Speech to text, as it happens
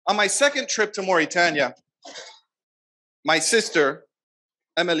On my second trip to Mauritania, my sister,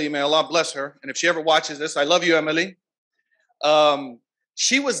 Emily, may Allah bless her, and if she ever watches this, I love you, Emily.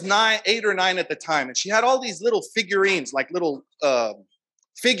 She was 8 or 9 at the time, and she had all these little figurines, like little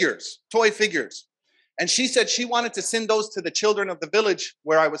figures, toy figures. And she said she wanted to send those to the children of the village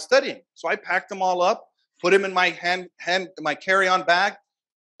where I was studying. So I packed them all up, put them in my my carry-on bag,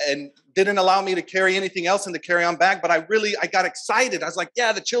 and didn't allow me to carry anything else in the carry-on bag. But I got excited. I was like,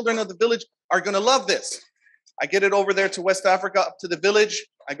 yeah, the children of the village are going to love this. I get it over there to West Africa, up to the village.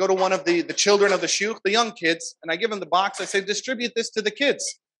 I go to one of the children of the shuyukh, the young kids, and I give them the box. I say, distribute this to the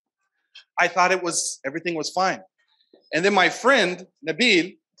kids. I thought everything was fine. And then my friend,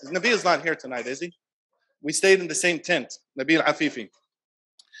 Nabil's not here tonight, is he? We stayed in the same tent, Nabil Afifi.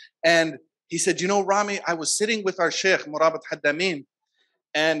 And he said, you know, Rami, I was sitting with our Sheikh, Murabat Haddamin,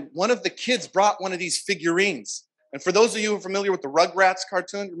 and one of the kids brought one of these figurines. And for those of you who are familiar with the Rugrats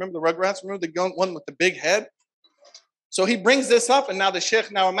cartoon, remember the Rugrats? Remember the one with the big head? So he brings this up, and now the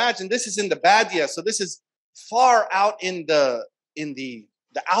Sheikh, now imagine this is in the Badia, so this is far out in the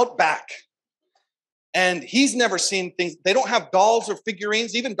outback. And he's never seen things. They don't have dolls or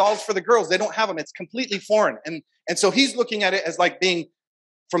figurines, even dolls for the girls. They don't have them. It's completely foreign. And so he's looking at it as like being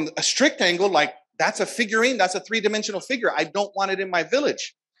from a strict angle, like that's a figurine, that's a 3-dimensional figure. I don't want it in my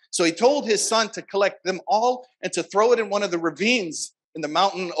village. So he told his son to collect them all and to throw it in one of the ravines in the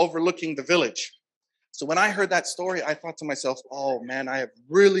mountain overlooking the village. So when I heard that story, I thought to myself, oh man, I have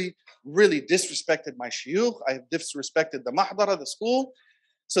really, really disrespected my shuyukh. I have disrespected the mahdara, the school.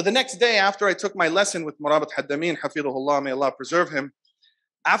 So the next day after I took my lesson with Murabat Haddamin, Hafidhullah, may Allah preserve him,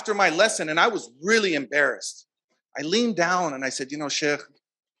 after my lesson, and I was really embarrassed, I leaned down and I said, you know, Sheikh,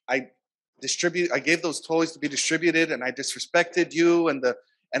 I gave those toys to be distributed and I disrespected you and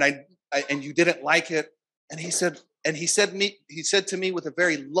you didn't like it. And he said to me with a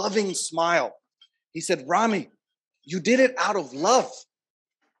very loving smile, he said, Rami, you did it out of love.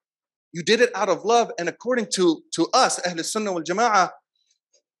 You did it out of love. And according to us, Ahl Sunnah wal Jama'ah,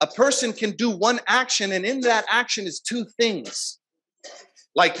 a person can do one action, and in that action is 2 things.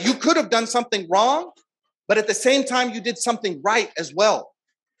 Like you could have done something wrong, but at the same time, you did something right as well.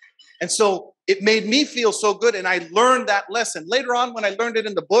 And so it made me feel so good, and I learned that lesson. Later on, when I learned it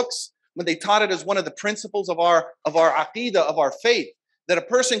in the books, when they taught it as one of the principles of our aqeedah, of our faith, that a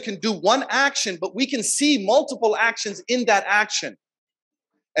person can do one action, but we can see multiple actions in that action.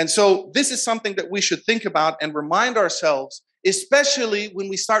 And so this is something that we should think about and remind ourselves, especially when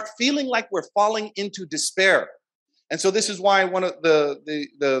we start feeling like we're falling into despair. And so this is why one of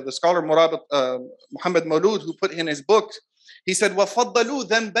the scholar Muhammad Maulud, who put in his book, he said, وَفَضَّلُوا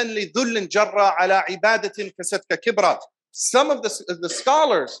ذَنْبًا لِذُلٍّ جَرَّ عَلَى عِبَادَةٍ كَسَتْكَ كِبْرًا. Some of the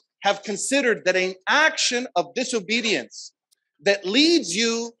scholars have considered that an action of disobedience that leads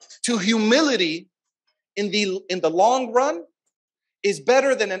you to humility in the long run is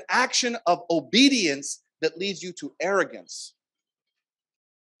better than an action of obedience that leads you to arrogance.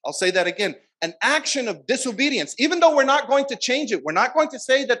 I'll say that again. An action of disobedience, even though we're not going to change it, we're not going to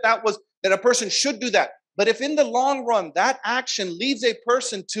say that a person should do that. But if in the long run, that action leads a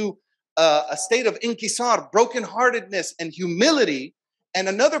person to a state of inkisar, brokenheartedness and humility, and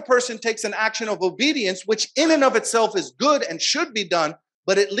another person takes an action of obedience, which in and of itself is good and should be done,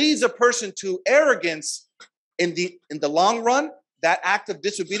 but it leads a person to arrogance in the long run, that act of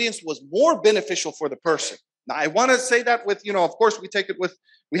disobedience was more beneficial for the person. Now, I want to say that with, of course,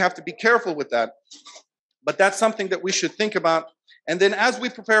 we have to be careful with that. But that's something that we should think about. And then as we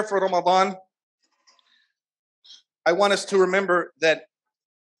prepare for Ramadan, I want us to remember that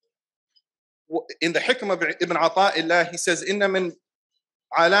in the Hikmah of Ibn Ata'illah, he says, إِنَّ مِنْ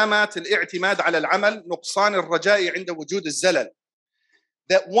عَلَامَاتِ الْإِعْتِمَادِ عَلَى الْعَمَلِ نُقْصَانِ الرَّجَاءِ عِنْدَ وُجُودِ الزَّلَلِ.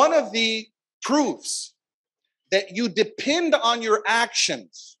 That one of the proofs that you depend on your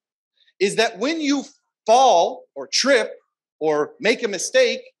actions is that when you fall or trip or make a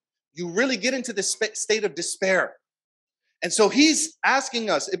mistake, you really get into the state of despair. And so he's asking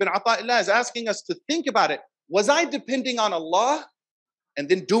us, Ibn Ata'illah is asking us to think about it. Was I depending on Allah and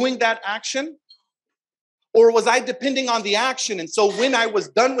then doing that action? Or was I depending on the action? And so when I was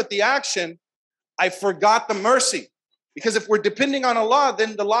done with the action, I forgot the mercy. Because if we're depending on Allah,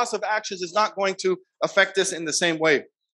 then the loss of actions is not going to affect us in the same way.